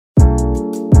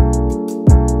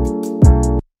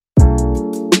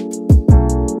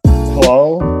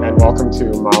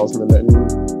to Miles in the Mitten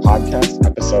podcast,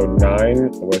 episode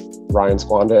 9 with Ryan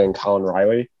Squanda and Colin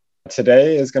Riley.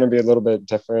 Today is going to be a little bit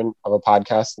different of a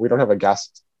podcast. We don't have a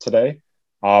guest today,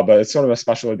 but it's sort of a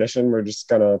special edition. We're just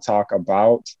going to talk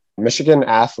about Michigan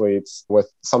athletes with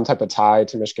some type of tie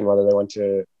to Michigan, whether they went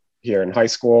to here in high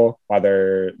school,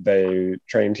 whether they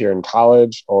trained here in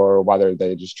college, or whether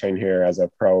they just train here as a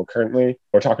pro currently.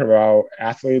 We're talking about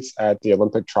athletes at the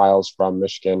Olympic trials from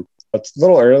Michigan. It's a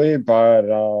little early,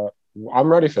 but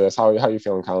I'm ready for this. How are you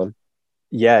feeling, Colin?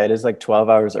 Yeah, it is like 12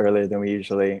 hours earlier than we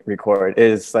usually record.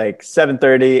 It is like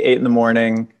 7:30, 8 in the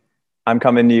morning. I'm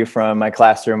coming to you from my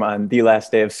classroom on the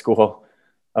last day of school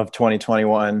of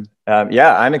 2021.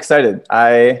 I'm excited.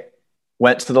 I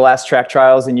went to the last track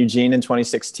trials in Eugene in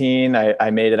 2016.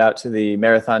 I made it out to the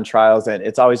marathon trials, and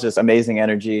it's always just amazing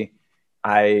energy.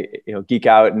 I geek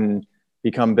out and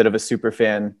become a bit of a super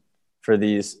fan for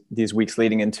these weeks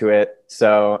leading into it.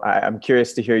 So I'm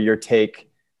curious to hear your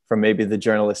take from maybe the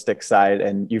journalistic side.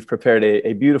 And you've prepared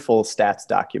a beautiful stats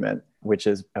document, which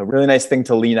is a really nice thing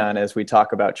to lean on as we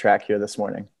talk about track here this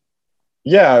morning.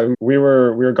 Yeah, we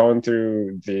were going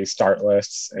through the start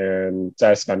lists and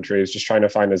status of entries, just trying to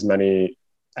find as many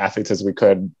athletes as we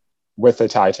could with a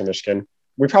tie to Michigan.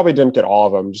 We probably didn't get all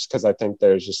of them just because I think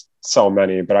there's just so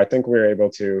many, but I think we were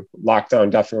able to lock down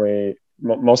definitely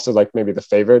most of like maybe the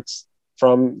favorites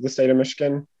from the state of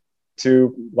Michigan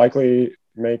to likely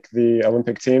make the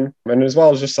Olympic team, and as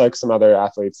well as just like some other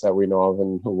athletes that we know of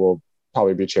and who will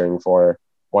probably be cheering for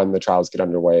when the trials get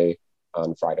underway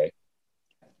on Friday.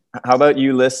 How about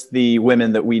you list the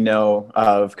women that we know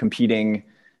of competing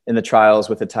in the trials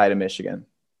with a tie to Michigan?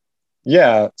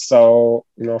 Yeah, so,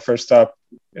 first up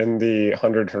in the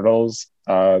 100 hurdles,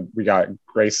 we got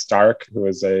Grace Stark, who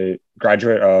is a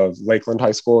graduate of Lakeland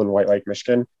High School in White Lake,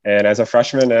 Michigan. And as a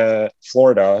freshman at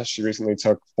Florida, she recently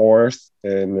took 4th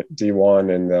in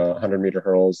D1 in the 100-meter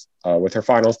hurdles with her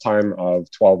finals time of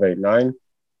 12:89.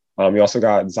 You also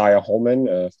got Zaya Holman,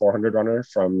 a 400 runner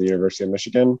from the University of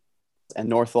Michigan. And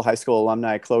Northville High School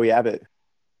alumni Chloe Abbott.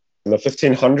 In the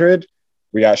 1500,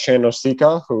 we got Shannon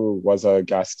Osika, who was a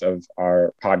guest of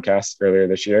our podcast earlier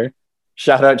this year.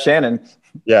 Shout out Shannon.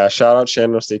 Yeah, shout out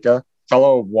Shannon Osika,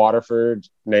 fellow Waterford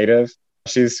native.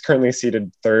 She's currently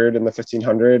seated 3rd in the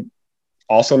 1500.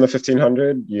 Also in the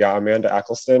 1500, you got Amanda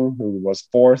Eccleston, who was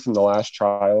 4th in the last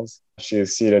trials. She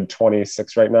is seated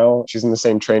 26 right now. She's in the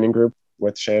same training group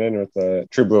with Shannon with the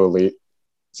True Blue Elite.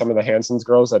 Some of the Hanson's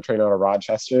girls that train out of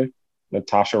Rochester: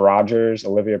 Natasha Rogers,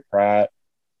 Olivia Pratt,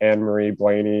 Anne-Marie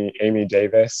Blaney, Amy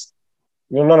Davis.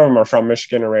 None of them are from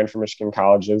Michigan or ran for Michigan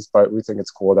colleges, but we think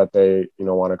it's cool that they,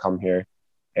 want to come here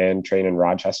and train in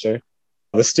Rochester.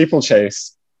 The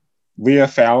steeplechase, Leah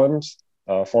Falland,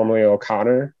 formerly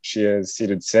O'Connor, she is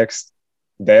seated 6th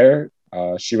there.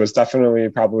 She was definitely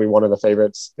probably one of the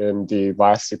favorites in the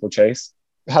last steeplechase.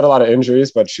 Had a lot of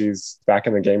injuries, but she's back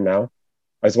in the game now.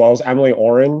 As well as Emily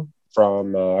Oren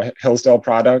from Hillsdale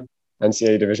product,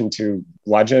 NCAA Division II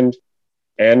legend.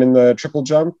 And in the triple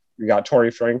jump, we got Tori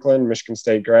Franklin, Michigan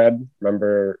State grad.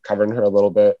 Remember covering her a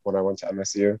little bit when I went to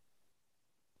MSU.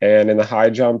 And in the high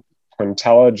jump,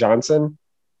 Quintella Johnson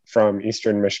from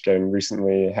Eastern Michigan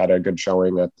recently had a good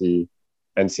showing at the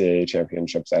NCAA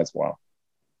championships as well.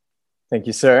 Thank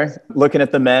you, sir. Looking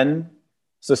at the men,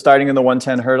 so starting in the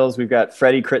 110 hurdles, we've got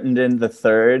Freddie Crittenden the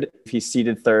third. He's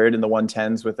seated 3rd in the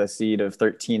 110s with a seed of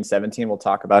 13-17. We'll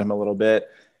talk about him a little bit.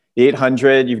 The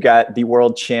 800, you've got the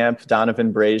world champ,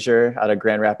 Donovan Brazier, out of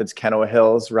Grand Rapids, Kenowa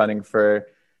Hills, running for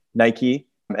Nike.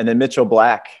 And then Mitchell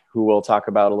Black, who we'll talk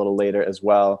about a little later as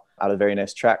well, out of Very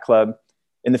Nice Track Club.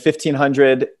 In the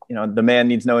 1500, the man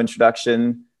needs no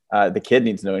introduction. The kid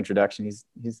needs no introduction. He's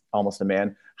almost a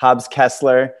man. Hobbs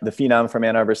Kessler, the phenom from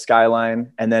Ann Arbor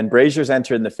Skyline. And then Brazier's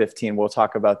entered in the 15. We'll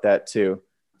talk about that too.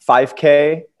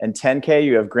 5K and 10K,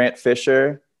 you have Grant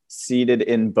Fisher, seated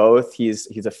in both.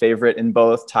 He's a favorite in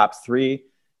both, top 3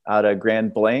 out of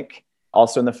Grand Blanc.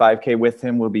 Also in the 5K with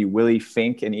him will be Willie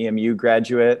Fink, an EMU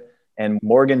graduate, and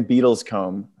Morgan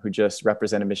Beatlescombe, who just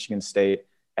represented Michigan State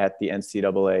at the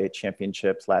NCAA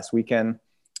championships last weekend.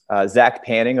 Zach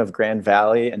Panning of Grand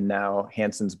Valley and now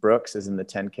Hanson's Brooks is in the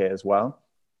 10K as well.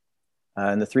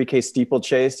 In the 3K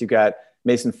steeplechase, you got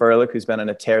Mason Furlick, who's been on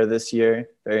a tear this year.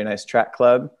 Very Nice Track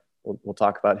Club. We'll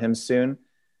talk about him soon.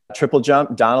 Triple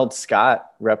jump, Donald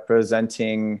Scott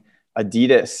representing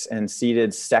Adidas and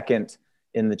seated 2nd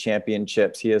in the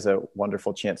championships. He has a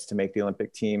wonderful chance to make the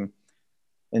Olympic team.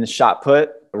 In the shot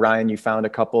put, Ryan, you found a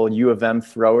couple U of M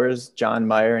throwers, John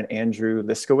Meyer and Andrew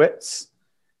Liskowitz.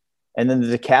 And then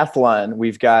the decathlon,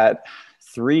 we've got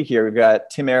 3 here. We've got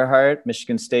Tim Earhart,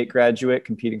 Michigan State graduate,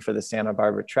 competing for the Santa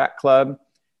Barbara Track Club.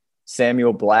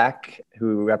 Samuel Black,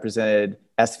 who represented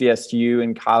SVSU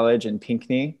in college and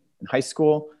Pinckney in high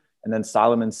school, and then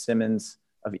Solomon Simmons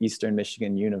of Eastern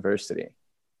Michigan University.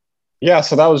 Yeah,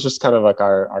 so that was just kind of like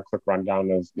our quick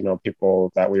rundown of,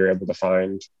 people that we were able to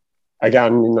find.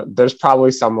 Again, there's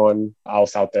probably someone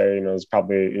else out there, there's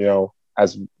probably,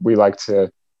 as we like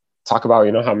to talk about,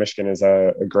 how Michigan is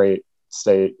a great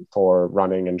state for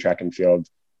running and track and field.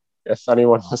 If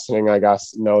anyone listening, I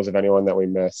guess, knows of anyone that we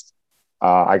missed,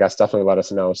 I guess definitely let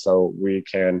us know so we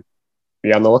can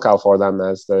be on the lookout for them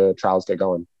as the trials get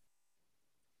going.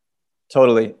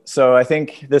 Totally. So I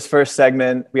think this first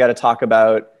segment, we got to talk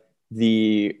about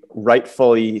the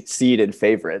rightfully seeded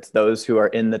favorites, those who are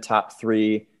in the top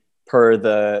three per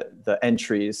the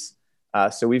entries.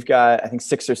 So we've got, I think,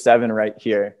 6 or 7 right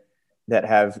here that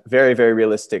have very, very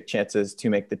realistic chances to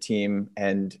make the team.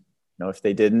 And if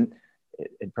they didn't,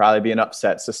 it'd probably be an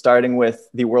upset. So starting with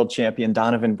the world champion,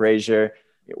 Donovan Brazier,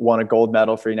 won a gold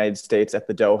medal for the United States at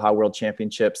the Doha World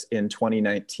Championships in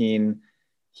 2019.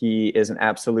 He is an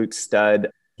absolute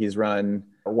stud. He's run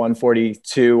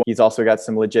 142. He's also got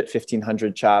some legit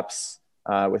 1500 chops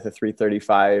with a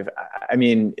 335. I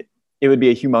mean, it would be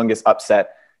a humongous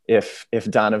upset if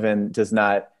Donovan does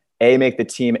not A, make the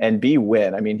team, and B,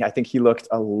 win. I mean, I think he looked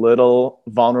a little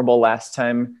vulnerable last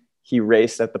time he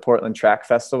raced at the Portland Track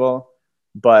Festival,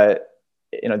 but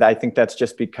I think that's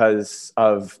just because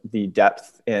of the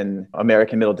depth in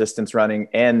American middle distance running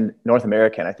and North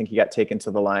American. I think he got taken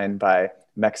to the line by a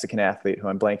Mexican athlete who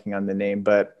I'm blanking on the name,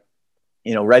 but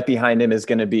right behind him is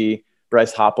going to be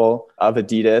Bryce Hoppel of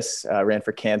Adidas, ran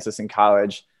for Kansas in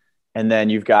college. And then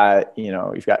you've got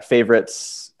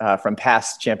favorites from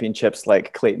past championships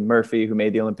like Clayton Murphy, who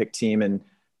made the Olympic team and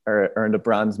earned a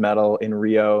bronze medal in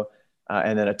Rio.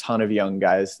 And then a ton of young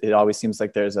guys. It always seems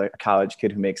like there's a college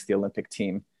kid who makes the Olympic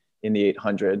team in the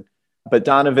 800. But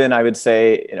Donovan, I would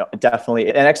say, definitely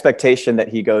an expectation that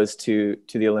he goes to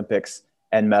the Olympics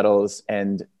and medals.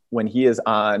 And when he is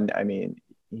on, I mean,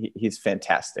 he's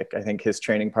fantastic. I think his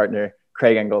training partner,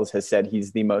 Craig Engels, has said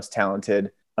he's the most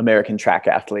talented American track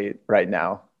athlete right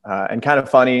now. And kind of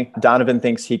funny, Donovan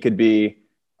thinks he could be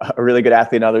a really good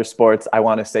athlete in other sports. I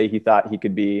want to say he thought he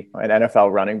could be an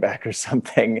NFL running back or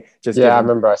something. I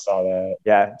remember I saw that.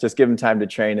 Yeah, just give him time to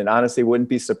train. And honestly, wouldn't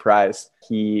be surprised.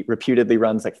 He reputedly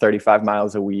runs like 35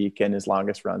 miles a week, and his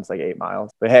longest run's like 8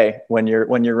 miles. But hey, when you're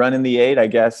running the 8, I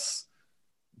guess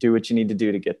do what you need to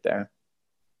do to get there.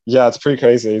 Yeah, it's pretty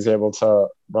crazy. He's able to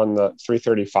run the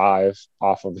 335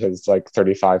 off of his like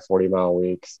 35, 40-mile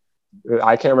weeks.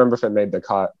 I can't remember if it made the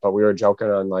cut, but we were joking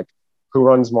on like, who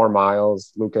runs more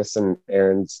miles, Lucas and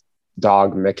Aaron's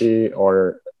dog Mickey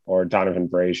or Donovan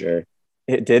Brazier?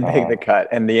 It did make the cut,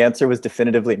 and the answer was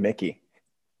definitively Mickey.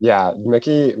 Yeah,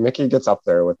 Mickey gets up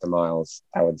there with the miles,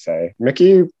 I would say.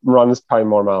 Mickey runs probably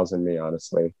more miles than me,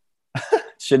 honestly.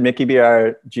 Should Mickey be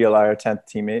our GLR 10th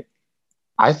teammate?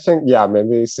 I think, yeah,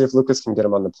 maybe see if Lucas can get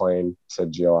him on the plane to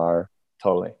GLR.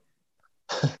 Totally.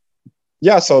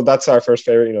 Yeah, so that's our first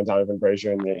favorite, Donovan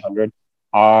Brazier in the 800.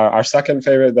 Our second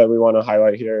favorite that we want to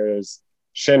highlight here is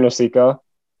Shannon Osika,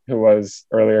 who was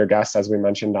earlier guest, as we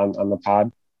mentioned on the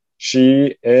pod.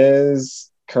 She is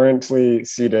currently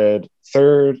seated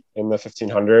 3rd in the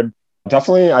 1500.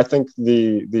 Definitely, I think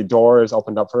the door is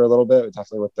opened up for her a little bit,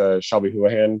 definitely with the Shelby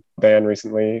Houlihan ban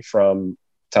recently from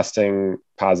testing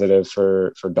positive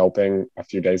for doping a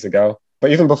few days ago.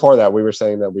 But even before that, we were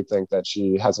saying that we think that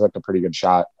she has like a pretty good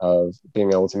shot of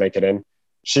being able to make it in.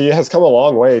 She has come a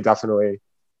long way, definitely,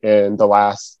 in the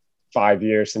last 5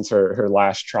 years since her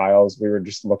last trials. We were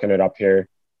just looking it up here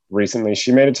recently.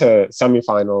 She made it to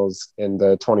semifinals in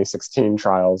the 2016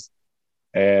 trials,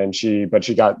 and she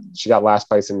got last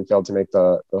place and failed to make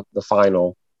the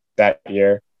final that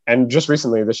year. And just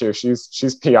recently this year,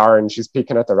 she's PR and she's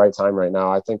peaking at the right time right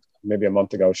now. I think maybe a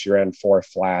month ago she ran 4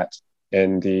 flat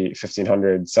in the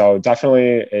 1500. So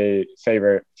definitely a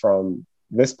favorite from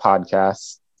this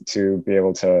podcast to be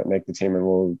able to make the team, and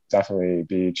we'll definitely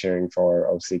be cheering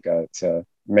for Osika to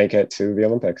make it to the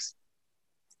Olympics.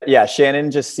 Yeah, Shannon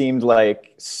just seemed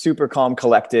like super calm,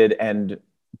 collected, and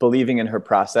believing in her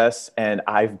process. And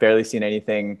I've barely seen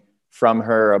anything from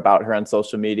her about her on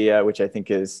social media, which I think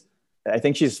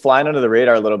she's flying under the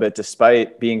radar a little bit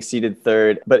despite being seated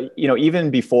 3rd. But, even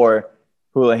before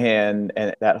Houlihan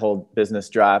and that whole business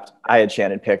dropped, I had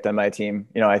Shannon picked on my team.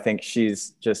 I think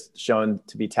she's just shown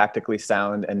to be tactically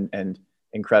sound and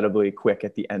incredibly quick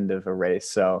at the end of a race.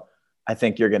 So I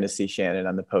think you're going to see Shannon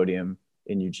on the podium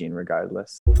in Eugene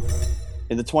regardless.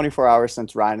 In the 24 hours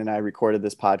since Ryan and I recorded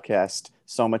this podcast,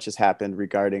 so much has happened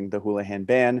regarding the Houlihan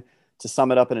ban. To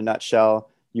sum it up in a nutshell,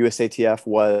 USATF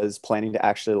was planning to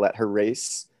actually let her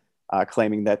race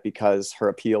claiming that because her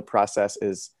appeal process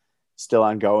is still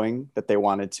ongoing, that they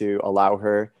wanted to allow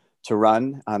her to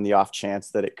run on the off chance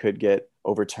that it could get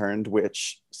overturned,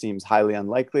 which seems highly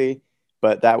unlikely.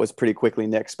 But that was pretty quickly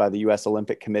nixed by the U.S.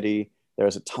 Olympic Committee. There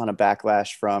was a ton of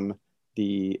backlash from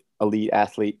the elite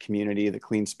athlete community. The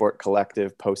Clean Sport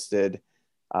Collective posted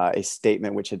a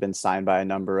statement which had been signed by a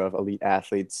number of elite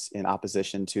athletes in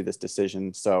opposition to this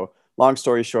decision. So long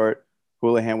story short,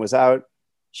 Houlihan was out.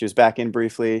 She was back in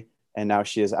briefly, and now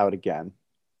she is out again.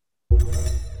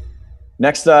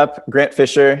 Next up, Grant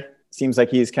Fisher. Seems like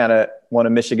he's kind of one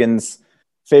of Michigan's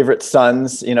favorite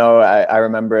sons. You know, I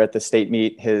remember at the state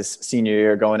meet his senior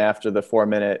year going after the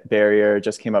 4-minute barrier,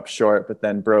 just came up short, but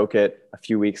then broke it a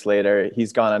few weeks later.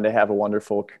 He's gone on to have a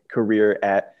wonderful career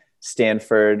at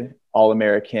Stanford,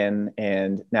 All-American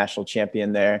and national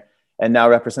champion there, and now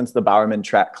represents the Bowerman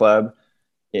Track Club.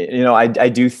 You know, I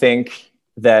do think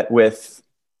that with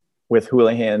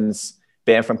Houlihan's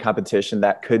ban from competition,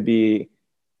 that could be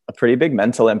a pretty big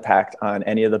mental impact on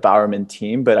any of the Bowerman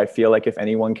team. But I feel like if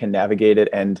anyone can navigate it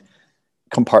and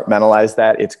compartmentalize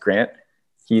that, it's Grant.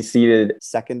 He's seated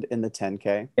second in the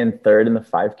 10K and third in the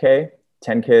 5K.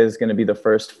 10K is going to be the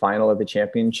first final of the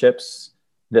championships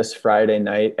this Friday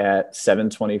night at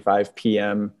 7:25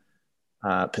 p.m.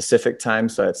 Pacific time.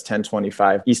 So it's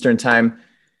 10:25 Eastern time.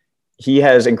 He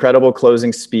has incredible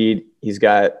closing speed. He's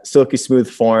got silky smooth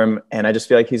form. And I just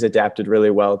feel like he's adapted really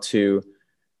well to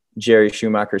Jerry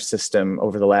Schumacher's system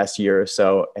over the last year or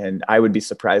so. And I would be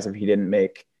surprised if he didn't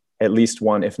make at least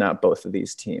one, if not both of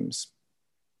these teams.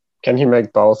 Can he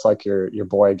make both, like your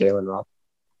boy Galen Rupp?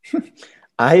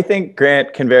 I think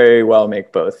Grant can very well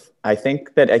make both. I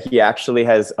think that he actually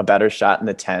has a better shot in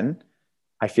the 10.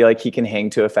 I feel like he can hang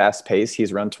to a fast pace.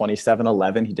 He's run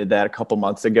 27:11. He did that a couple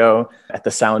months ago at the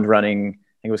Sound Running,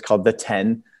 I think it was called the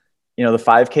 10. You know, the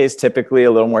 5K is typically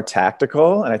a little more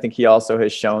tactical. And I think he also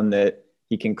has shown that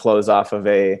he can close off of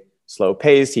a slow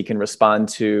pace. He can respond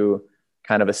to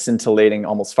kind of a scintillating,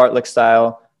 almost fartlek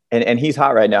style. And he's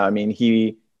hot right now. I mean,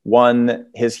 he won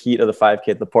his heat of the 5K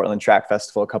at the Portland Track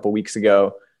Festival a couple weeks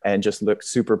ago and just looked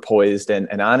super poised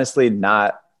and honestly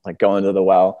not like going to the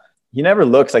well. He never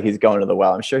looks like he's going to the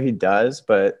well. I'm sure he does,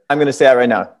 but I'm going to say that right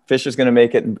now. Fisher's going to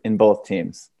make it in both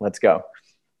teams. Let's go.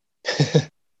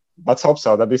 Let's hope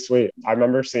so. That'd be sweet. I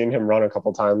remember seeing him run a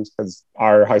couple times because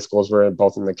our high schools were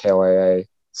both in the KLAA.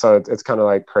 So it's kind of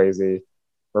like crazy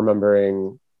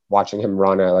remembering watching him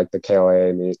run at like the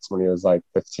KLAA meets when he was like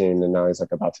 15 and now he's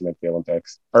like about to make the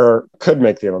Olympics or could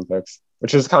make the Olympics,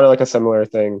 which is kind of like a similar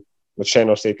thing with Shane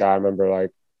Osika. I remember like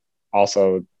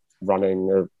also running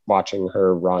or watching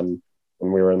her run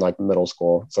when we were in like middle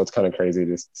school. So it's kind of crazy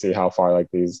to see how far like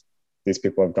these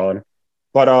people have gone.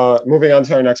 But moving on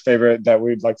to our next favorite that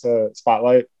we'd like to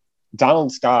spotlight,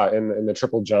 Donald Scott in the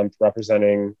triple jump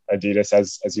representing Adidas,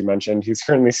 as you mentioned. He's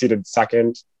currently seated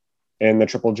second in the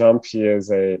triple jump. He is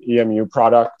a EMU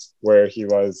product where he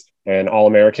was an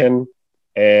All-American.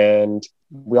 And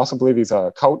we also believe he's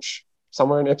a coach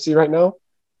somewhere in IPSY right now.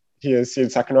 He is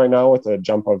seated second right now with a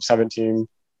jump of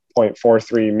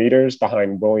 17.43 meters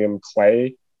behind William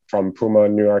Clay from Puma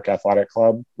New York Athletic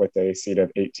Club with a seat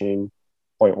of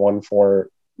 18.14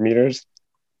 meters.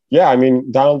 Yeah, I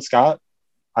mean, Donald Scott,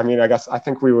 I mean, I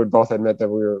think we would both admit that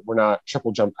we're not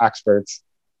triple jump experts.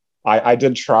 I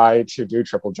did try to do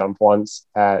triple jump once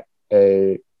at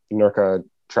a NERCA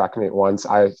track meet once.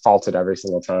 I faulted every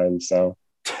single time. So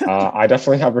I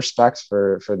definitely have respect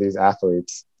for these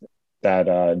athletes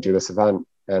that do this event.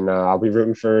 And I'll be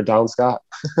rooting for Donald Scott.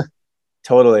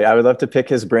 Totally. I would love to pick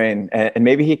his brain and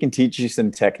maybe he can teach you some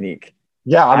technique.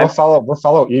 Yeah, we're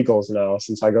fellow Eagles now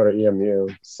since I go to EMU.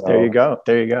 So. There you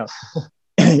go.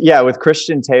 Yeah, with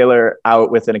Christian Taylor out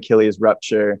with an Achilles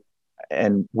rupture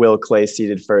and Will Clay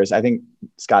seated first, I think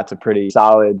Scott's a pretty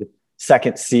solid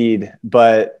second seed.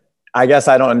 But I guess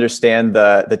I don't understand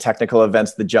the technical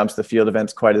events, the jumps, the field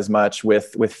events quite as much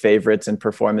with favorites and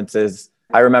performances.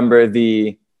 I remember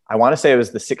I want to say it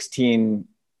was the 16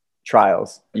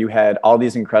 trials. You had all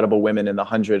these incredible women in the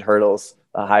 100 hurdles,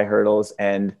 the high hurdles,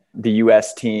 and the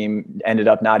U.S. team ended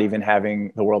up not even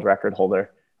having the world record holder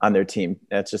on their team.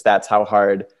 That's how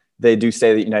hard. They do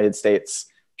say the United States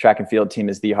track and field team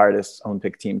is the hardest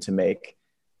Olympic team to make.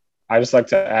 I just like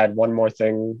to add one more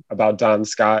thing about Don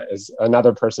Scott is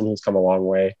another person who's come a long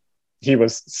way. He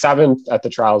was seventh at the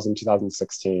trials in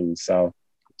 2016. So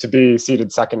to be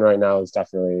seated second right now is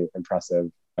definitely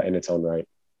impressive in its own right.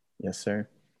 Yes, sir.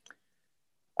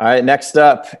 All right, next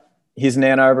up, he's an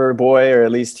Ann Arbor boy, or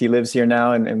at least he lives here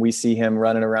now, and we see him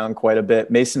running around quite a bit.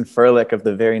 Mason Furlick of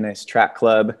the Very Nice Track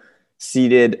Club,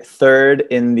 seated third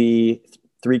in the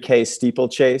 3K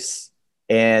steeplechase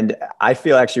And I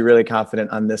feel actually really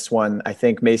confident on this one. I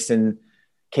think Mason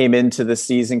came into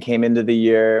the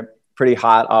year pretty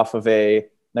hot off of a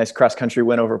nice cross country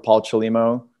win over Paul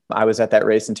Chelimo. I was at that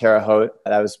race in Terre Haute.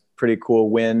 That was a pretty cool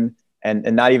win. And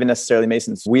not even necessarily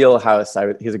Mason's wheelhouse.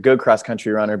 He's a good cross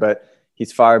country runner, but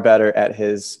he's far better at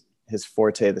his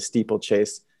forte, the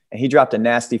steeplechase. And he dropped a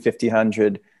nasty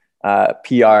 1500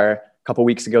 PR a couple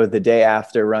weeks ago, the day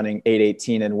after running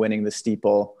 8:18 and winning the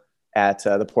steeple at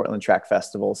the Portland Track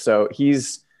Festival. So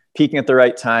he's peaking at the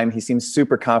right time. He seems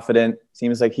super confident.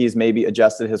 Seems like he's maybe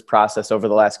adjusted his process over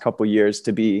the last couple years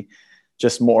to be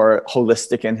just more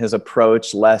holistic in his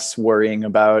approach, less worrying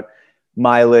about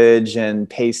mileage and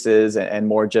paces and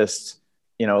more just,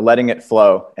 letting it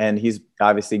flow. And he's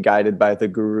obviously guided by the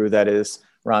guru that is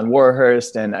Ron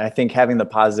Warhurst. And I think having the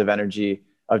positive energy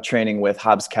of training with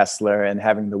Hobbs Kessler and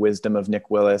having the wisdom of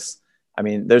Nick Willis, I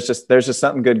mean, there's just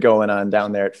something good going on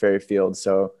down there at Fairfield.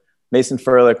 So Mason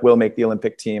Furlick will make the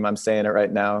Olympic team. I'm saying it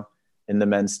right now in the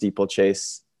men's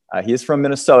steeplechase. He is from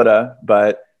Minnesota,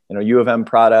 but U of M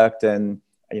product, and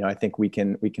I think we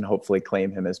can hopefully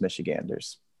claim him as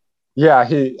Michiganders. Yeah,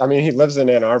 he lives in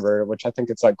Ann Arbor, which I think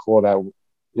it's like cool that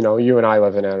you and I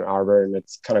live in Ann Arbor, and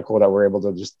it's kind of cool that we're able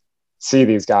to just see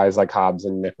these guys like Hobbs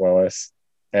and Nick Willis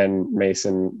and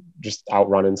Mason just out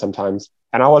running sometimes.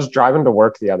 And I was driving to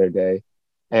work the other day,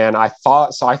 and I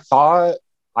thought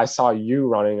I saw you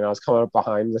running, and I was coming up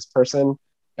behind this person,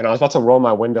 and I was about to roll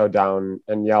my window down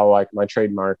and yell like my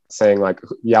trademark, saying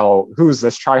 "Who's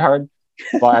this tryhard?"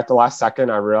 But at the last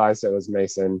second, I realized it was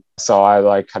Mason, so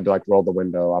I had to roll the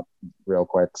window up real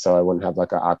quick so I wouldn't have an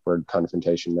awkward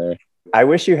confrontation there. I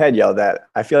wish you had yelled that.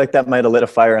 I feel like that might have lit a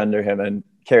fire under him and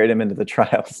carried him into the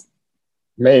trials.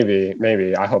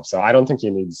 Maybe. I hope so. I don't think he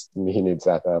needs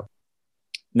that though.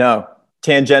 No.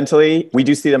 Tangentially, we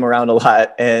do see them around a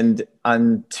lot. And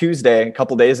on Tuesday, a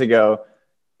couple days ago,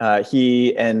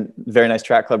 he and Very Nice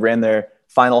Track Club ran their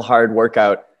final hard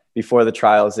workout before the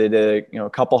trials. They did a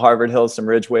couple Harvard hills, some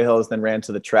Ridgeway hills, then ran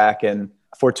to the track. And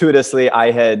fortuitously,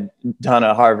 I had done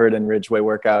a Harvard and Ridgeway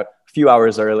workout a few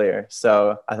hours earlier.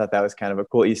 So I thought that was kind of a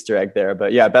cool Easter egg there.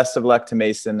 But yeah, best of luck to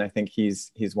Mason. I think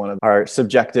he's one of our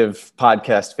subjective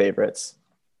podcast favorites.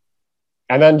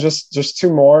 And then just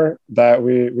two more that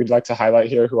we'd like to highlight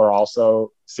here who are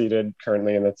also seated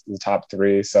currently in the top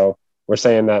three. So we're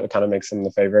saying that it kind of makes them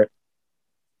the favorite.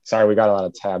 Sorry, we got a lot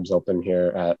of tabs open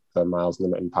here at the Miles in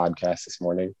the Mitten podcast this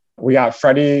morning. We got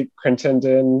Freddie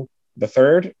Crittenden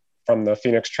III from the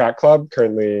Phoenix Track Club,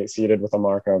 currently seated with a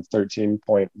mark of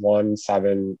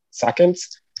 13.17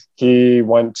 seconds. He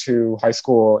went to high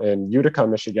school in Utica,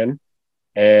 Michigan,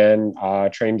 and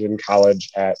trained in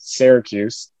college at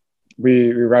Syracuse.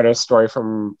 We read a story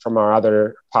from our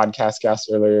other podcast guest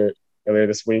earlier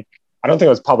this week. I don't think it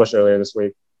was published earlier this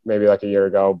week, maybe a year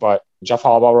ago, but Jeff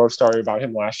Hollowell wrote a story about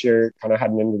him last year, kind of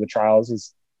heading into the trials.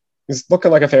 He's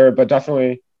looking like a favorite, but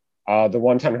definitely the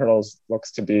 110 hurdles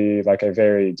looks to be a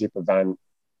very deep event.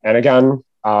 And again,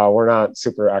 we're not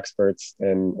super experts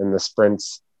in the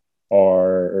sprints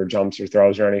or jumps or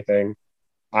throws or anything.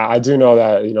 I do know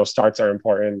that, starts are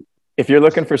important. If you're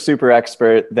looking for super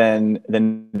expert, then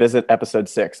visit episode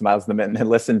 6, Miles in the Mitten, and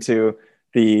listen to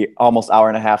the almost hour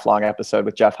and a half long episode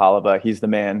with Jeff Hollowell. He's the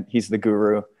man. He's the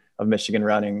guru of Michigan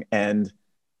running. And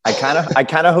I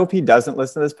kind of hope he doesn't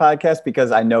listen to this podcast,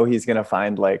 because I know he's going to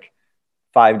find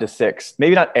 5 to 6,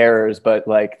 maybe not errors, but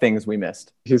things we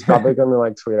missed. He's probably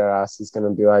going to tweet at us. He's going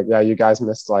to be like, yeah, you guys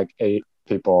missed 8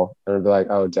 people. And we'll be like,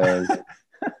 oh, dang.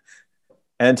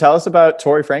 And tell us about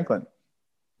Tori Franklin.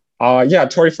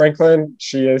 Tori Franklin,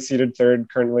 she is seated third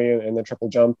currently in the triple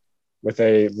jump with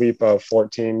a leap of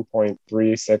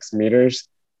 14.36 meters,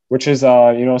 which is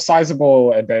a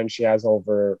sizable advantage she has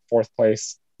over fourth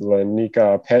place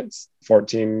Lanika Pitts,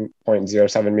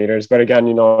 14.07 meters. But again,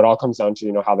 it all comes down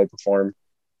to how they perform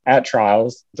at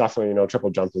trials. Definitely,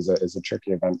 triple jump is a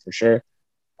tricky event for sure.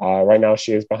 Right now,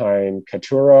 she is behind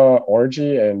Katura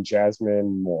Orji and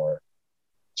Jasmine Moore.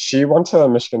 She went to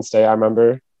Michigan State. I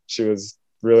remember she was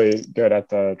really good at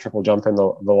the triple jump and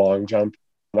the long jump.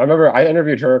 I remember I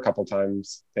interviewed her a couple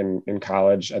times in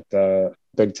college at the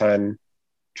Big Ten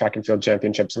Track and Field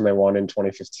Championships when they won in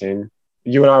 2015.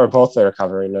 You and I were both there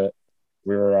covering it.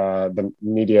 We were the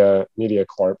media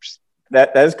corps.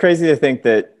 That is crazy to think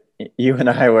that you and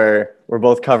I were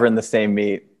both covering the same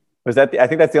meet. I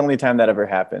think that's the only time that ever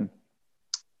happened.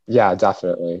 Yeah,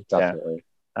 definitely. Yeah.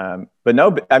 But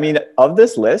no, I mean, of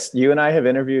this list, you and I have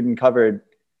interviewed and covered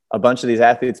a bunch of these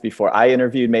athletes before. I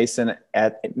interviewed Mason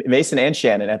and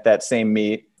Shannon at that same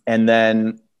meet. And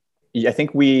then I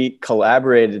think we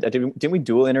collaborated. Didn't we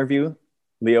dual interview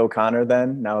Leah O'Connor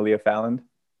then, now Leah Falland?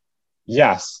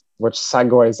 Yes, which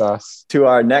segues us to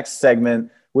our next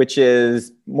segment, which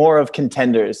is more of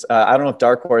contenders. I don't know if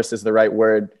dark horse is the right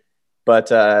word, but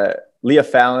Leah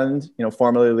Falland,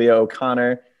 formerly Leah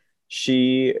O'Connor,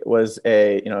 she was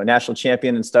a national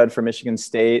champion in stud for Michigan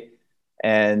State,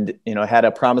 and had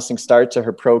a promising start to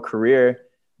her pro career,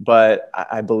 but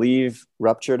I believe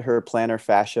ruptured her plantar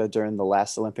fascia during the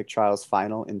last Olympic trials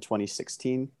final in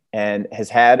 2016, and has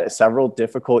had several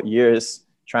difficult years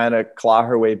trying to claw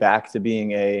her way back to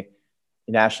being a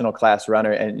national class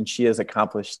runner. And she has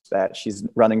accomplished that. She's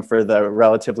running for the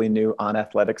relatively new On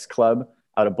Athletics Club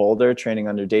out of Boulder, training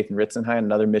under Dathan Ritzenheim,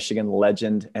 another Michigan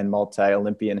legend and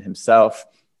multi-Olympian himself.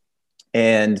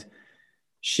 And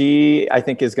she, I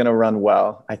think, is going to run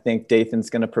well. I think Dathan's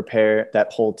going to prepare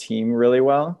that whole team really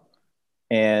well.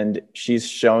 And she's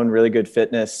shown really good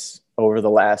fitness over the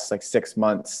last 6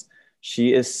 months.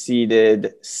 She is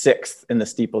seeded 6th in the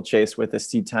steeplechase with a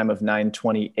seed time of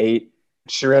 9:28.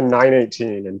 She ran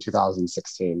 9:18 in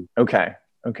 2016. Okay.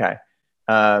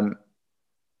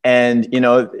 And,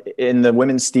 in the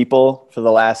women's steeple for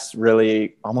the last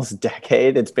really almost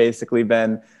decade, it's basically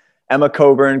been Emma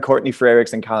Coburn, Courtney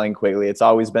Frerichs, and Colleen Quigley. It's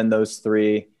always been those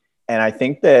three. And I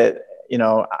think that,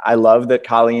 I love that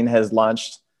Colleen has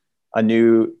launched a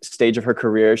new stage of her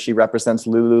career. She represents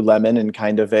Lululemon in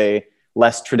kind of a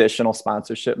less traditional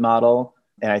sponsorship model.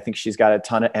 And I think she's got a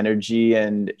ton of energy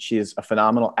and she's a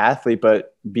phenomenal athlete.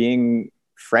 But being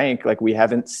frank, we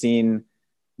haven't seen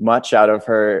much out of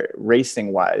her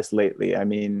racing wise lately. I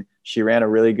mean, she ran a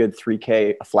really good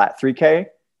 3K, a flat 3K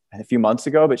a few months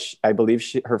ago, but I believe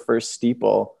her first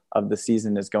steeple of the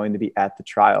season is going to be at the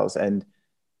trials. And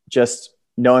just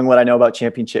knowing what I know about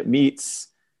championship meets,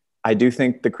 I do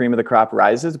think the cream of the crop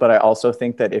rises, but I also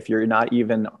think that if you're not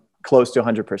even close to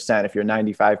 100%, if you're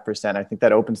 95%, I think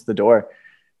that opens the door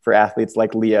for athletes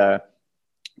like Leah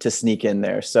to sneak in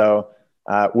there. So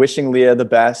wishing Leah the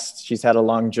best. She's had a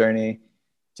long journey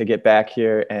to get back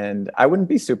here. And I wouldn't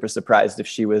be super surprised if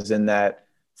she was in that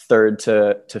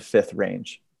 3rd to 5th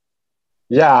range.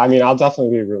 Yeah, I mean, I'll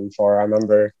definitely be rooting for her. I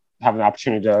remember having the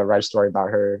opportunity to write a story about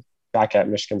her back at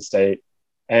Michigan State.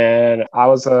 And I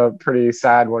was pretty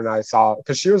sad when I saw,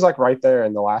 because she was right there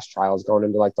in the last trials going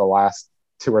into the last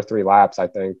 2 or 3 laps, I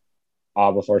think,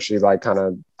 before she kind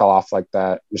of fell off like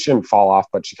that. She didn't fall off,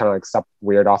 but she kind of stepped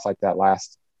weird off that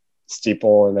last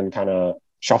steeple and then kind of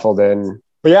shuffled in.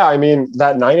 But yeah, I mean,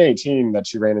 that 9:18 that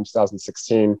she ran in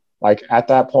 2016, at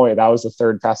that point, that was the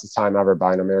 3rd fastest time ever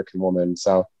by an American woman.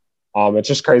 So it's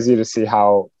just crazy to see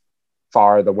how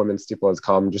far the women's steeple has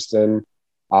come just in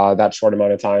that short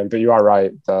amount of time. But you are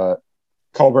right. The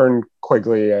Coburn,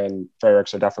 Quigley, and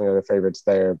Frerichs are definitely the favorites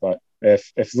there. But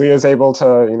if Leah's able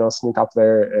to, sneak up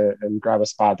there and grab a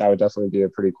spot, that would definitely be a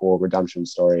pretty cool redemption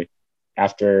story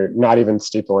after not even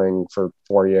steepling for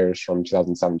 4 years from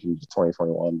 2017 to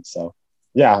 2021. So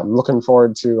yeah, I'm looking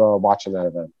forward to watching that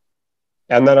event.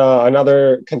 And then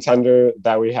another contender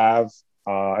that we have,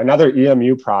 another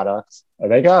EMU product.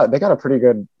 They got a pretty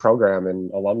good program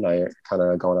in alumni kind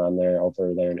of going on there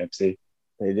over there in Ypsi.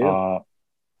 They do.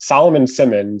 Solomon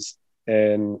Simmons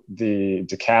in the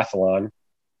decathlon.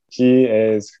 He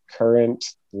is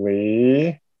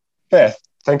currently 5th.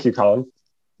 Thank you, Colin.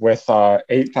 With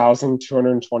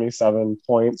 8,227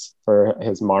 points for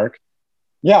his mark.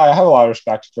 Yeah, I have a lot of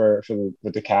respect for the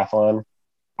decathlon.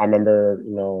 I remember,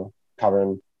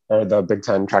 covering the Big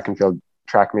Ten track and field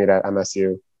track meet at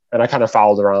MSU, and I kind of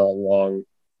followed around along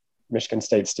Michigan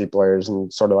State steeplers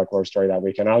and sort of Laura Story that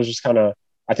weekend. I was just I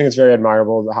think it's very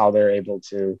admirable how they're able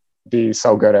to be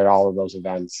so good at all of those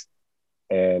events.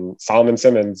 And Solomon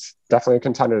Simmons, definitely a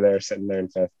contender there, sitting there in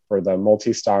 5th for the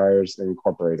Multi-Stars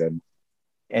Incorporated.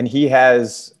 And he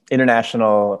has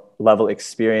international level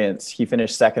experience. He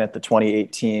finished 2nd at the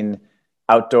 2018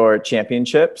 Outdoor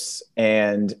Championships.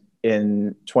 And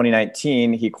in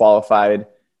 2019, he qualified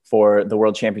for the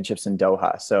World Championships in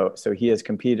Doha. So he has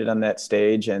competed on that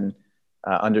stage and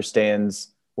understands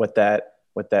what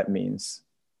that means.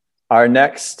 Our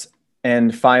next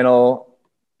and final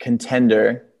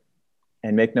contender,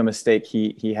 and make no mistake,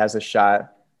 he has a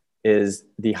shot, is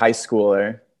the high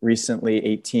schooler, recently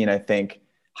 18, I think,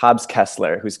 Hobbs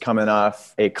Kessler, who's coming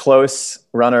off a close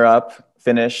runner-up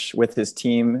finish with his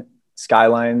team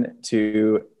Skyline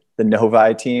to the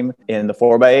Novi team in the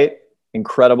 4x8.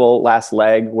 Incredible last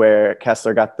leg where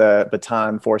Kessler got the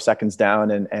baton 4 seconds down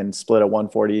and split a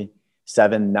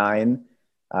 147.9.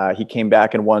 He came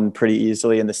back and won pretty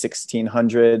easily in the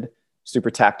 1600.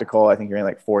 Super tactical. I think he ran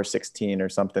 4:16 or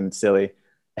something silly.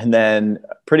 And then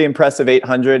pretty impressive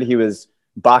 800. He was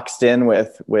boxed in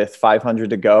with 500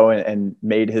 to go and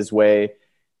made his way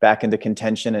back into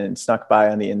contention and snuck by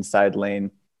on the inside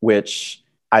lane. which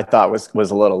I thought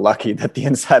was a little lucky that the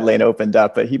inside lane opened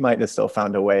up, but he might have still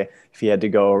found a way if he had to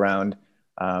go around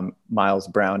Miles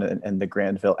Brown and the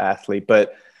Granville athlete.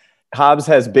 But Hobbs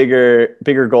has bigger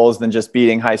goals than just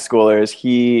beating high schoolers.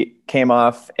 He came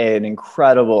off an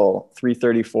incredible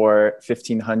 3:34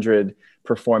 1500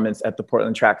 performance at the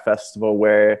Portland Track Festival,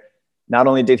 where not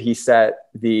only did he set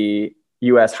the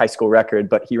U.S. high school record,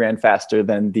 but he ran faster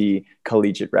than the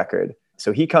collegiate record.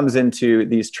 So he comes into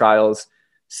these trials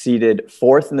seated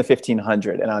fourth in the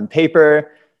 1500. And on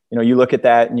paper, you look at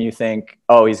that and you think,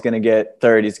 oh, he's going to get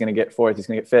third, he's going to get fourth, he's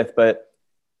going to get fifth. But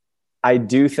I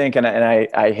do think, and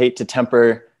I hate to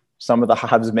temper some of the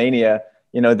Hobbs mania,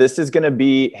 this is going to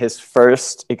be his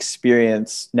first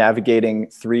experience navigating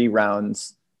 3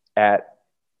 rounds at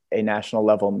a national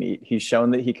level meet. He's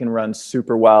shown that he can run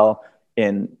super well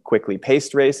in quickly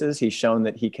paced races. He's shown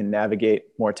that he can navigate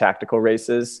more tactical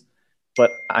races,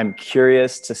 but I'm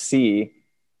curious to see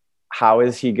how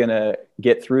is he going to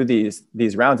get through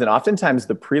these rounds. And oftentimes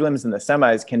the prelims and the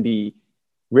semis can be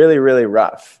really, really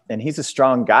rough. And he's a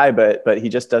strong guy, but he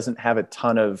just doesn't have a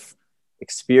ton of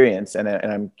experience. And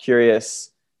I'm curious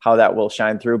how that will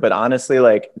shine through. But honestly,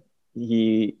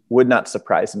 he would not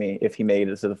surprise me if he made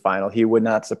it to the final. He would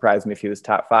not surprise me if he was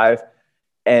top 5.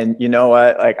 And you know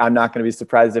what? I'm not going to be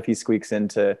surprised if he squeaks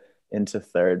into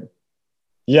third.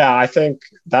 Yeah, I think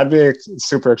that'd be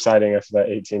super exciting if the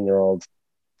 18-year-old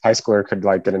high schooler could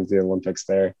get into the Olympics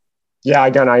there. Yeah,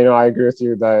 again, I agree with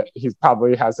you that he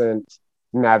probably hasn't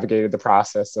navigated the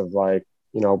process of prelims,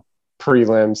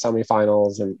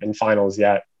 semifinals, and finals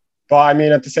yet. But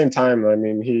at the same time,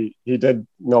 he did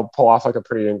pull off a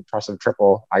pretty impressive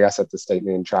triple, I guess, at the state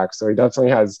main track. So he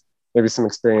definitely has maybe some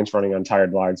experience running on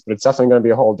tired legs, but it's definitely going to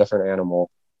be a whole different animal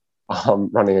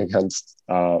running against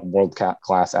world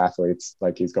class athletes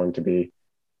like he's going to be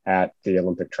at the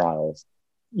Olympic trials.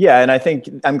 Yeah, and I think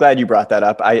I'm glad you brought that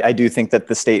up. I do think that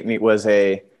the state meet was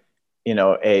a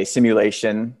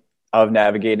simulation of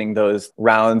navigating those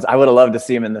rounds. I would have loved to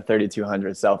see him in the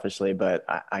 3200 selfishly, but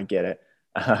I get it.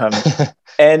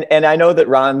 And I know that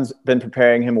Ron's been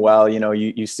preparing him well.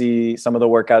 You see some of the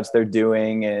workouts they're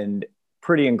doing and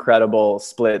pretty incredible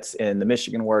splits in the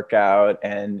Michigan workout.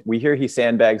 And we hear he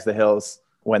sandbags the hills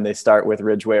when they start with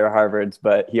Ridgeway or Harvard's,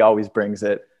 but he always brings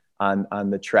it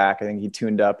on the track. I think he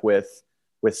tuned up with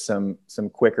some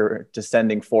quicker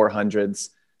descending 400s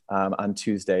on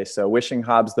Tuesday. So wishing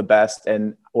Hobbs the best.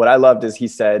 And what I loved is he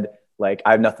said, I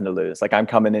have nothing to lose. I'm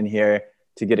coming in here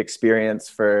to get experience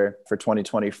for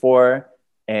 2024.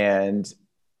 And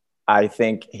I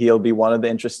think he'll be one of the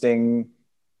interesting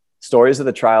stories of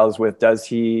the trials with, does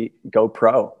he go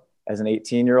pro as an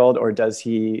 18-year-old, or does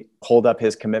he hold up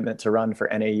his commitment to run for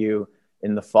NAU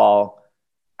in the fall?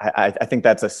 I think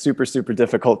that's a super, super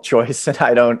difficult choice. And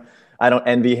I don't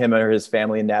envy him or his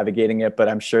family in navigating it, but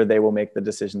I'm sure they will make the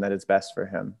decision that is best for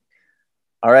him.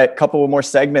 All right, a couple more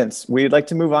segments. We'd like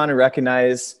to move on and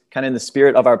recognize, kind of in the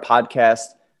spirit of our podcast,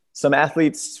 some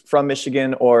athletes from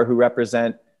Michigan or who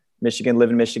represent Michigan, live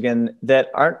in Michigan,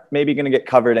 that aren't maybe going to get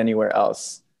covered anywhere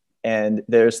else. And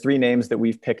there's 3 names that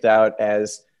we've picked out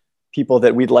as people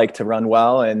that we'd like to run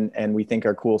well and we think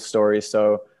are cool stories.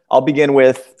 So I'll begin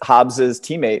with Hobbs's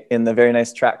teammate in the Very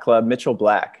Nice Track Club, Mitchell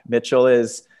Black. Mitchell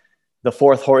is the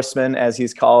 4th horseman, as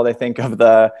he's called, I think, of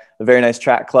the Very Nice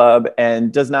Track Club,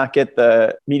 and does not get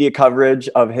the media coverage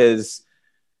of his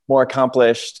more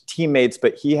accomplished teammates,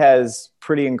 but he has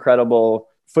pretty incredible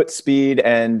foot speed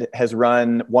and has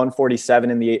run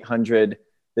 147 in the 800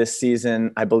 this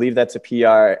season. I believe that's a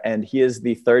PR, and he is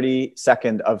the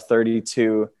 32nd of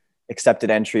 32 accepted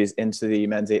entries into the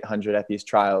men's 800 at these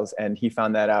trials. And he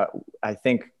found that out, I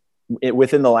think,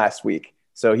 within the last week.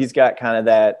 So he's got kind of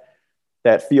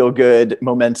that feel good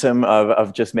momentum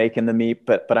of just making the meet,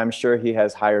 but I'm sure he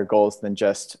has higher goals than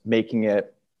just making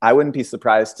it. I wouldn't be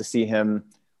surprised to see him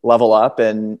level up.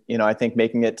 And, I think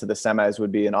making it to the semis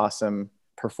would be an awesome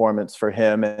performance for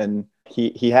him. And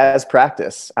he has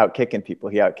practice out kicking people.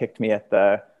 He outkicked me at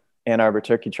the Ann Arbor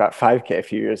Turkey Trot 5K a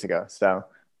few years ago. So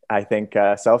I think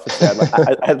selfishly,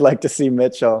 I'd like to see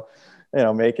Mitchell,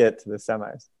 make it to the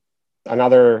semis.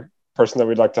 Another person that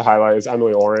we'd like to highlight is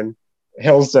Emily Oren,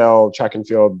 Hillsdale track and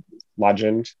field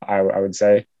legend, I would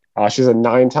say. She's a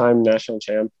 9-time national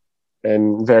champ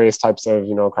in various types of,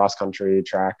 cross country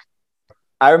track.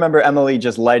 I remember Emily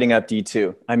just lighting up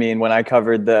D2. I mean, when I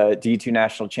covered the D2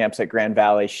 national champs at Grand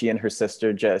Valley, she and her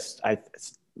sister I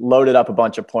loaded up a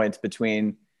bunch of points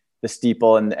between the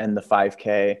steeple and the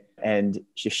 5K. And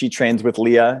she trains with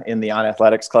Leah in the On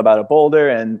Athletics Club out of Boulder.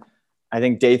 And I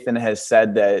think Dathan has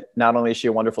said that not only is she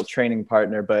a wonderful training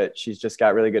partner, but she's just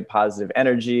got really good positive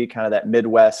energy, kind of that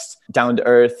Midwest down to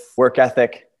earth work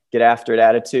ethic. get after it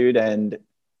attitude. And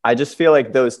I just feel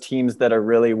like those teams that are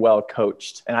really well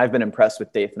coached, and I've been impressed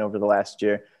with Dathan over the last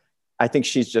year, I think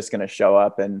she's just going to show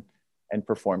up and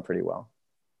perform pretty well.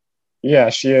 Yeah,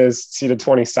 she is seeded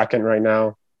 22nd right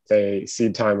now. A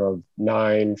seed time of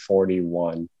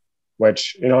 9:41,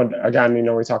 which,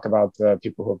 again, we talk about the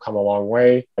people who have come a long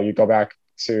way. You go back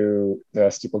to the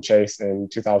steeplechase in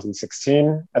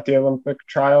 2016 at the Olympic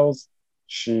trials,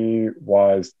 she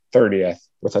was 30th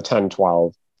with a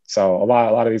 10:12. So a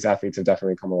lot of these athletes have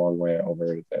definitely come a long way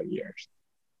over the years.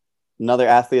 Another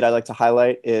athlete I'd like to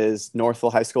highlight is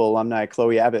Northville High School alumni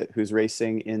Chloe Abbott, who's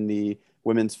racing in the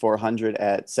women's 400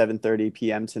 at 7:30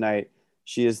 p.m. tonight.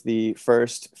 She is the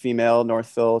first female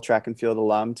Northville track and field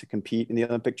alum to compete in the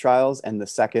Olympic trials and the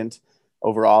second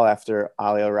overall after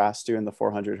Alia Rastu in the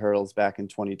 400 hurdles back in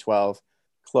 2012.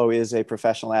 Chloe is a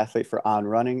professional athlete for On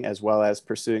Running, as well as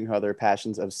pursuing her other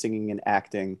passions of singing and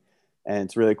acting. And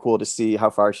it's really cool to see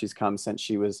how far she's come since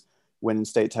she was winning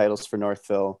state titles for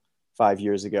Northville 5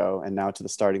 years ago and now to the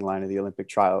starting line of the Olympic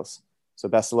trials. So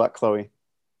best of luck, Chloe.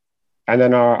 And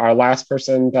then our last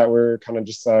person that we're kind of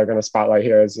just going to spotlight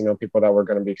here is, people that we're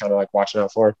going to be kind of like watching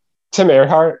out for. Tim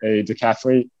Earhart, a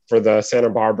decathlete for the Santa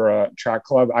Barbara Track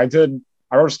Club. I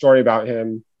wrote a story about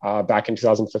him back in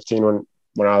 2015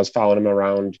 when I was following him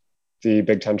around the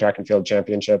Big Ten Track and Field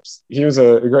Championships. He was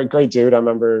a great dude. I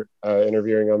remember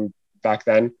interviewing him back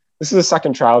then. This is the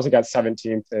second trials. He got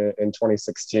 17th in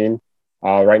 2016.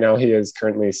 Right now he is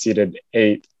currently seated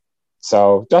 8th.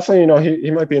 So definitely,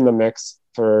 he might be in the mix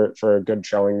for a good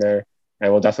showing there,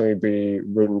 and we'll definitely be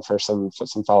rooting for some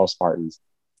fellow Spartans.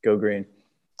 Go green.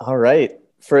 All right.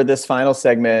 For this final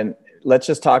segment, let's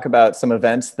just talk about some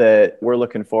events that we're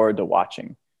looking forward to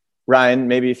watching. Ryan,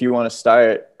 maybe if you want to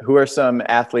start, who are some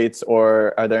athletes,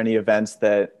 or are there any events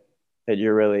that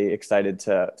you're really excited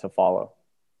to follow?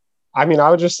 I mean, I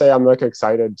would just say I'm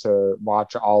excited to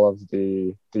watch all of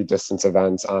the distance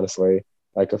events, honestly,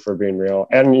 if we're being real.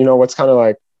 And what's kind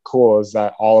of cool is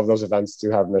that all of those events do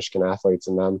have Michigan athletes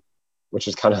in them, which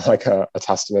is kind of a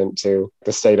testament to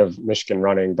the state of Michigan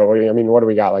running. But what do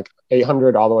we got?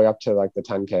 800 all the way up to the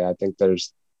 10K. I think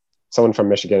there's someone from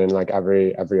Michigan in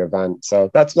every event. So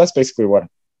that's basically what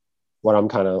I'm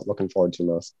kind of looking forward to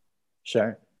most.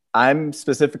 Sure. I'm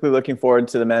specifically looking forward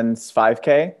to the men's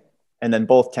 5K and then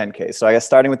both 10Ks. So I guess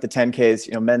starting with the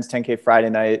 10Ks, men's 10K Friday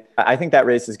night, I think that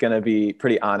race is going to be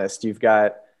pretty honest. You've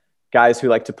got guys who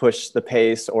like to push the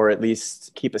pace or at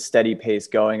least keep a steady pace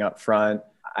going up front.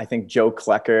 I think Joe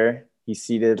Klecker, he's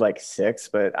seated 6th,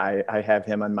 but I have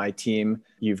him on my team.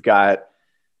 You've got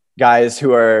guys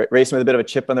who are racing with a bit of a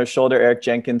chip on their shoulder. Eric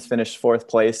Jenkins finished 4th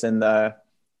place in the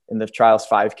trials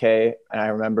 5K. And I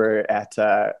remember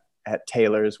at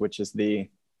Taylor's, which is the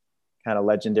kind of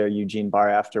legendary Eugene bar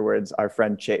afterwards, our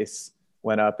friend Chase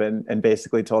went up and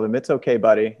basically told him, "It's okay,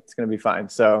 buddy. It's going to be fine."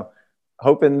 So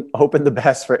hoping the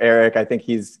best for Eric. I think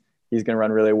he's going to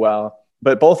run really well.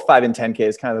 But both 5 and 10K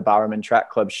is kind of the Bowerman Track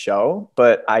Club show.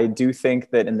 But I do think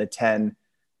that in the 10,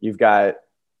 you've got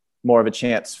more of a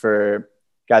chance for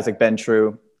guys like Ben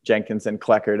True, Jenkins, and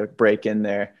Klecker to break in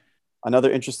there. Another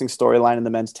interesting storyline in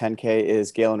the men's 10K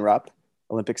is Galen Rupp,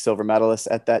 Olympic silver medalist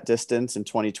at that distance in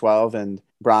 2012 and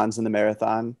bronze in the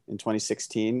marathon in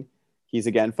 2016. He's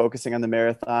again focusing on the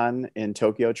marathon in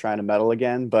Tokyo, trying to medal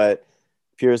again, but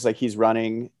appears like he's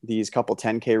running these couple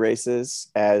 10K races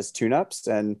as tune-ups,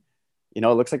 and it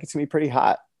looks like it's gonna be pretty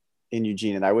hot in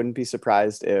Eugene, and I wouldn't be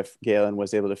surprised if Galen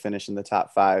was able to finish in the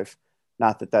top 5.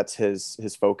 Not that that's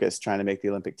his focus, trying to make the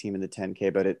Olympic team in the 10K,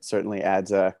 but it certainly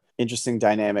adds a interesting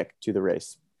dynamic to the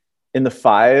race. In the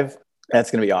 5, that's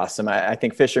going to be awesome. I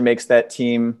think Fisher makes that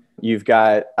team. You've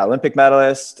got Olympic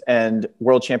medalist and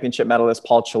world championship medalist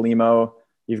Paul Chelimo.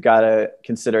 You've got to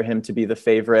consider him to be the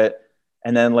favorite.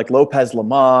 And then Lopez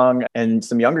Lamong and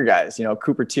some younger guys,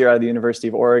 Cooper Tier out of the University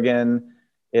of Oregon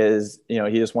is, he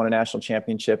just won a national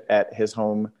championship at his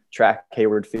home track,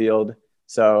 Hayward Field.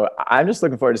 So I'm just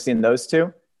looking forward to seeing those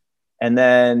two. And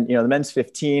then, the men's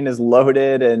 15 is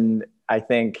loaded. And I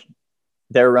think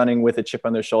they're running with a chip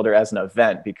on their shoulder as an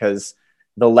event because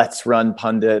the Let's Run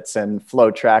pundits and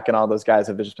Flow Track and all those guys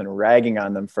have just been ragging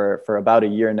on them for about a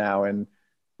year now. And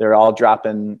they're all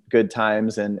dropping good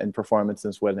times and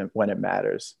performances when it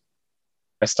matters.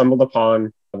 I stumbled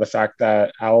upon the fact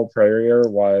that Owl Prairier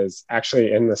was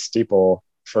actually in the steeple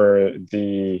for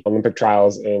the Olympic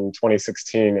trials in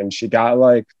 2016, and she got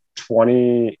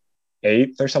 28th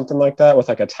or something like that with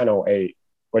a 10:08,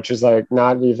 which is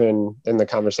not even in the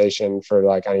conversation for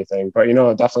anything. But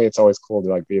definitely it's always cool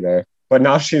to be there. But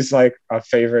now she's a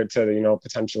favorite to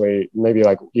potentially maybe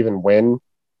even win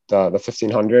the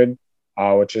 1500.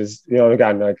 which is,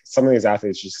 again, like some of these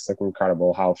athletes just like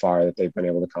incredible how far that they've been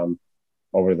able to come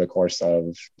over the course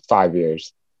of 5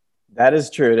 years. That is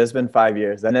true. It has been 5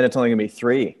 years. And then it's only going to be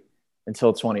 3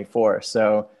 until 24.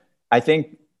 So I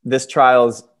think this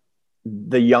trials,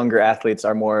 the younger athletes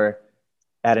are more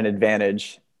at an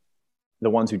advantage. The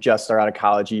ones who just are out of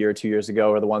college a year or 2 years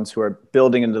ago are the ones who are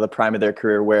building into the prime of their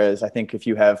career. Whereas I think if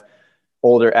you have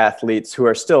older athletes who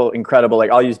are still incredible,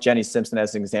 like I'll use Jenny Simpson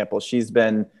as an example. She's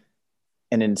been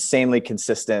an insanely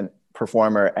consistent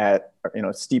performer at,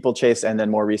 steeplechase and then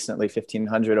more recently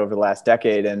 1500 over the last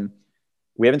decade. And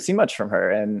we haven't seen much from her.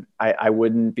 And I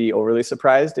wouldn't be overly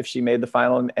surprised if she made the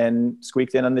final and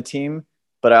squeaked in on the team,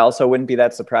 but I also wouldn't be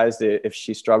that surprised if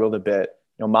she struggled a bit.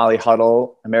 Molly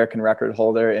Huddle, American record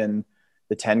holder in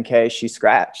the 10K, she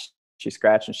scratched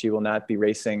and she will not be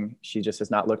racing. She just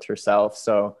has not looked herself.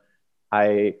 So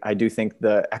I do think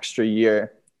the extra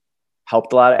year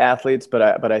helped a lot of athletes,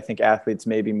 but I think athletes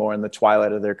maybe more in the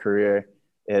twilight of their career,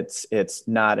 it's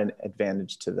not an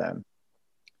advantage to them.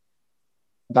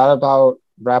 That about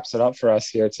wraps it up for us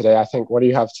here today. I think, what do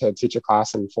you have to teach a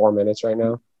class in 4 minutes right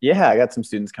now? Yeah, I got some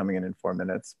students coming in 4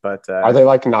 minutes, but are they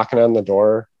like knocking on the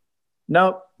door?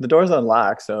 No, the door's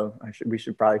unlocked, so we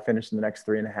should probably finish in the next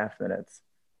 3.5 minutes.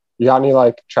 You got any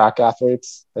like track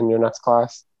athletes in your next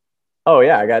class? Oh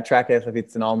yeah, I got track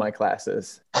athletes in all my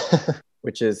classes,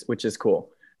 which is cool.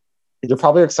 You're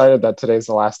probably excited that today's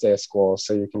the last day of school,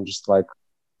 so you can just like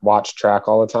watch track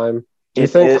all the time. Do you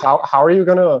think how are you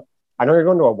gonna? I know you're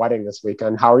going to a wedding this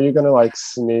weekend. How are you gonna like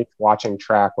sneak watching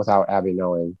track without Abby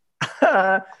knowing?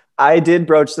 I did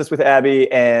broach this with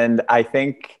Abby, and I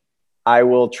think I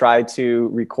will try to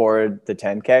record the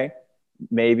 10K.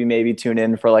 Maybe tune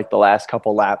in for like the last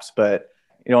couple laps, but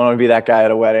you don't want to be that guy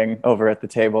at a wedding over at the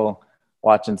table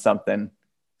watching something.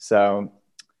 So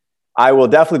I will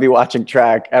definitely be watching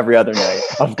track every other night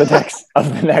of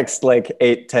the next like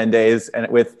 8-10 days, and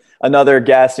with another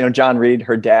guest, John Reed,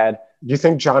 her dad. Do you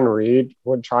think John Reed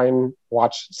would try and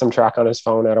watch some track on his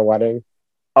phone at a wedding?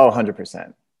 Oh,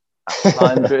 100%.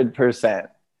 100%.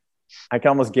 I can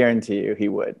almost guarantee you he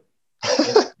would.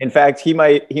 In fact, he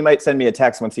might send me a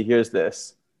text once he hears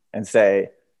this and say,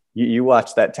 you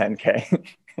watch that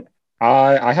 10K.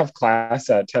 I have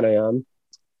class at 10 a.m.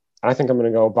 I think I'm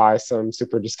going to go buy some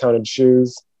super discounted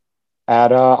shoes at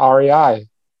REI.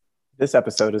 This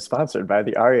episode is sponsored by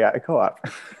the REI Co-op.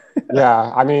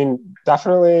 Yeah, I mean,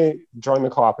 definitely join the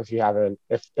co-op if you haven't.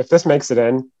 If this makes it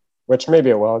in, which maybe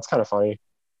it will, it's kind of funny.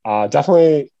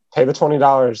 Definitely pay the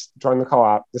 $20, join the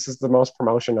co-op. This is the most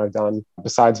promotion I've done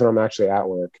besides when I'm actually at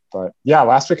work. But yeah,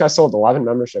 last week I sold 11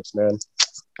 memberships, man.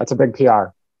 That's a big PR.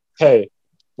 Hey,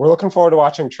 we're looking forward to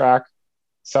watching track.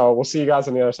 So we'll see you guys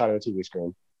on the other side of the TV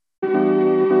screen.